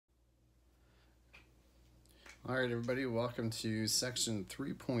All right, everybody, welcome to section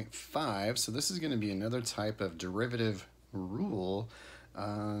 3.5. So this is going to be another type of derivative rule.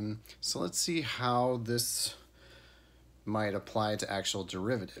 So let's see how this might apply to actual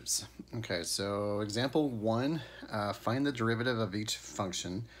derivatives. Okay, so example 1, find the derivative of each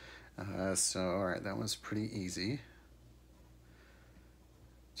function. All right, that one's pretty easy.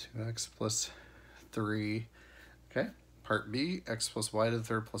 2x plus 3. Okay, part B, x plus y to the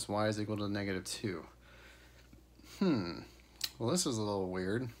third plus y is equal to negative 2. Well, this is a little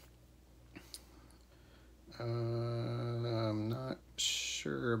weird. I'm not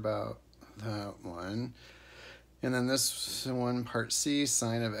sure about that one. And then this one, part C,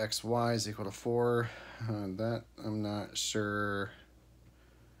 sine of xy is equal to 4. That I'm not sure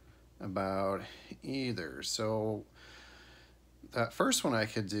about either. So that first one I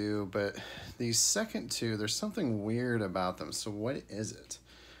could do, but these second two, there's something weird about them. So what is it?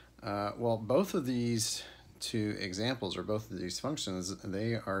 Well, both of these two examples, or both of these functions,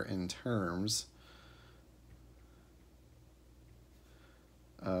 they are in terms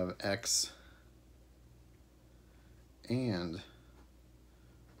of x and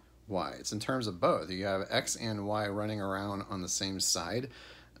y. It's in terms of both. You have x and y running around on the same side.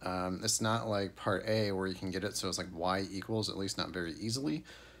 It's not like part A where you can get it so it's like y equals, at least not very easily.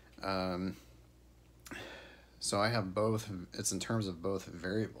 So I have both, it's in terms of both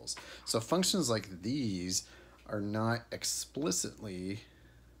variables. So functions like these are not explicitly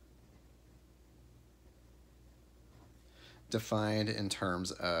defined in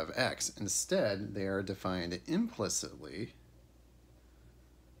terms of x. Instead, they are defined implicitly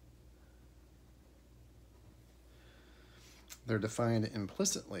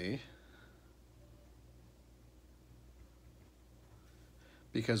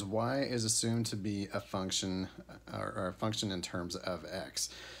because y is assumed to be a function or a function in terms of x.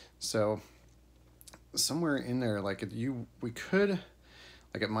 So somewhere in there, like we could,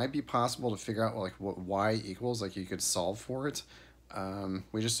 like it might be possible to figure out like what y equals, like you could solve for it.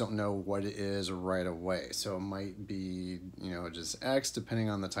 We just don't know what it is right away. So it might be, just x depending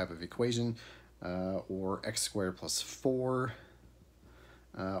on the type of equation, or x squared plus 4,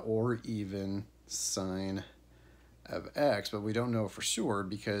 or even sine of x, but we don't know for sure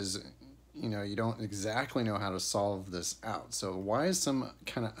because you don't exactly know how to solve this out. So y is some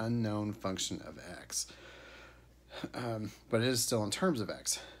kind of unknown function of x, but it is still in terms of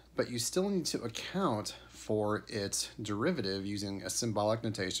x. But you still need to account for its derivative using a symbolic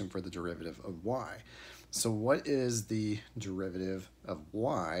notation for the derivative of y. So what is the derivative of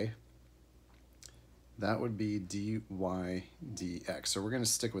y? That would be dy dx. So we're going to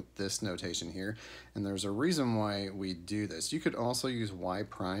stick with this notation here, and there's a reason why we do this. You could also use y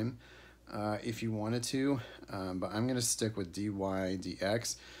prime if you wanted to, but I'm going to stick with dy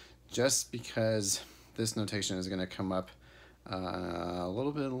dx just because this notation is going to come up a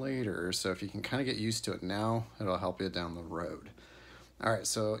little bit later. So if you can kind of get used to it now, it'll help you down the road. All right,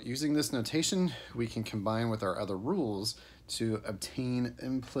 so using this notation, we can combine with our other rules to obtain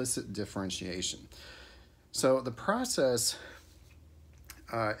implicit differentiation. So the process,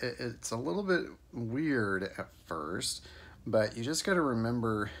 it's a little bit weird at first, but you just got to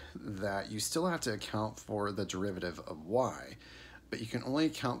remember that you still have to account for the derivative of y, but you can only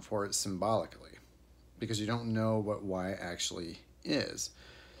account for it symbolically because you don't know what y actually is.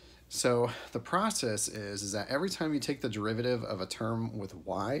 So the process is that every time you take the derivative of a term with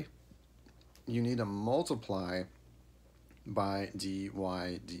y, you need to multiply by dy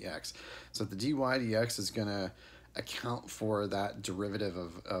dx. So the dy dx is going to account for that derivative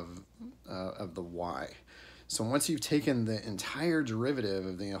of the y. So once you've taken the entire derivative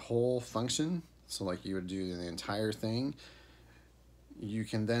of the whole function, so like you would do the entire thing, you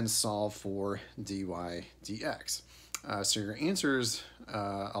can then solve for dy dx. So your answers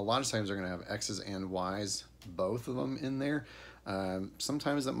a lot of times are going to have x's and y's, both of them in there.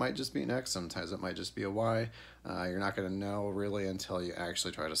 Sometimes it might just be an x, sometimes it might just be a y. You're not going to know really until you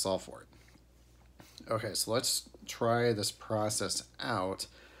actually try to solve for it. Okay, so let's try this process out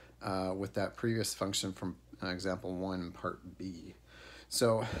with that previous function from example 1, part B.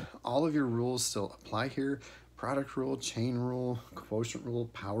 So all of your rules still apply here. Product rule, chain rule, quotient rule,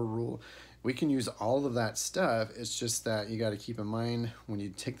 power rule. We can use all of that stuff. It's just that you got to keep in mind when you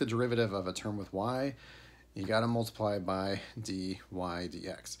take the derivative of a term with y, you got to multiply by dy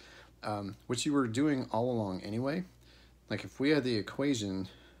dx, which you were doing all along anyway. Like if we had the equation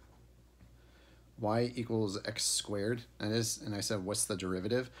y equals x squared, and I said, what's the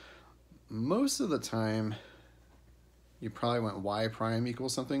derivative? Most of the time, you probably went y prime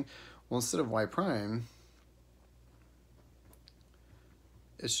equals something. Well, instead of y prime,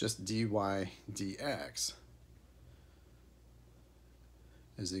 it's just dy dx.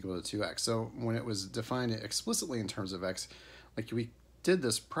 is equal to 2x. So when it was defined explicitly in terms of x, like we did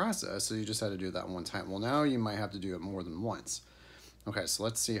this process, so you just had to do that one time. Well, now you might have to do it more than once. Okay, so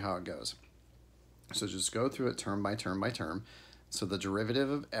let's see how it goes. So just go through it term by term by term. So the derivative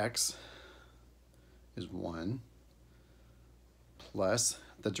of x is 1 plus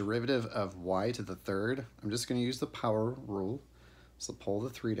the derivative of y to the third. I'm just going to use the power rule. So pull the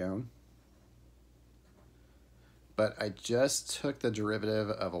 3 down. But I just took the derivative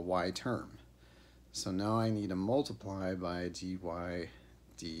of a y term. So now I need to multiply by dy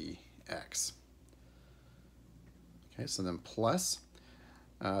dx. Okay, so then plus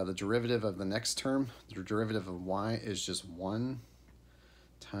the derivative of the next term, the derivative of y is just 1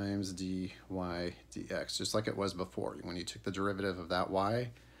 times dy dx, just like it was before. When you took the derivative of that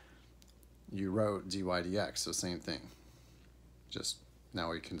y, you wrote dy dx, so same thing. Just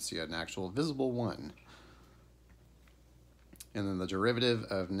now we can see an actual visible 1. And then the derivative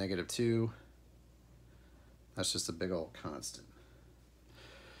of -2, that's just a big old constant.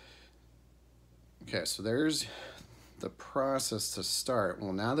 Okay, so there's the process to start.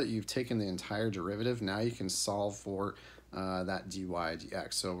 Well, now that you've taken the entire derivative, now you can solve for that dy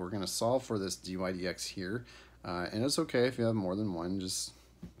dx. So we're going to solve for this dy dx here. And it's okay if you have more than one, just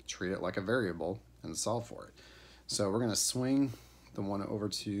treat it like a variable and solve for it. So we're going to swing the one over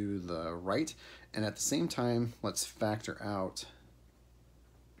to the right, and at the same time, let's factor out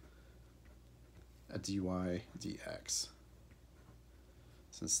a dy dx,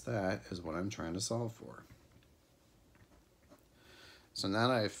 since that is what I'm trying to solve for. So now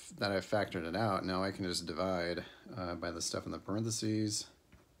that I've factored it out, now I can just divide by the stuff in the parentheses.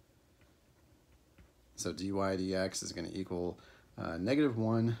 So dy dx is going to equal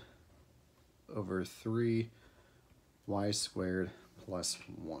 -1 over 3 y squared plus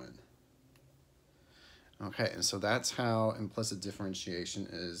 1. Okay, and so that's how implicit differentiation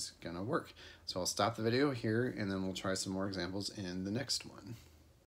is going to work. So I'll stop the video here, and then we'll try some more examples in the next one.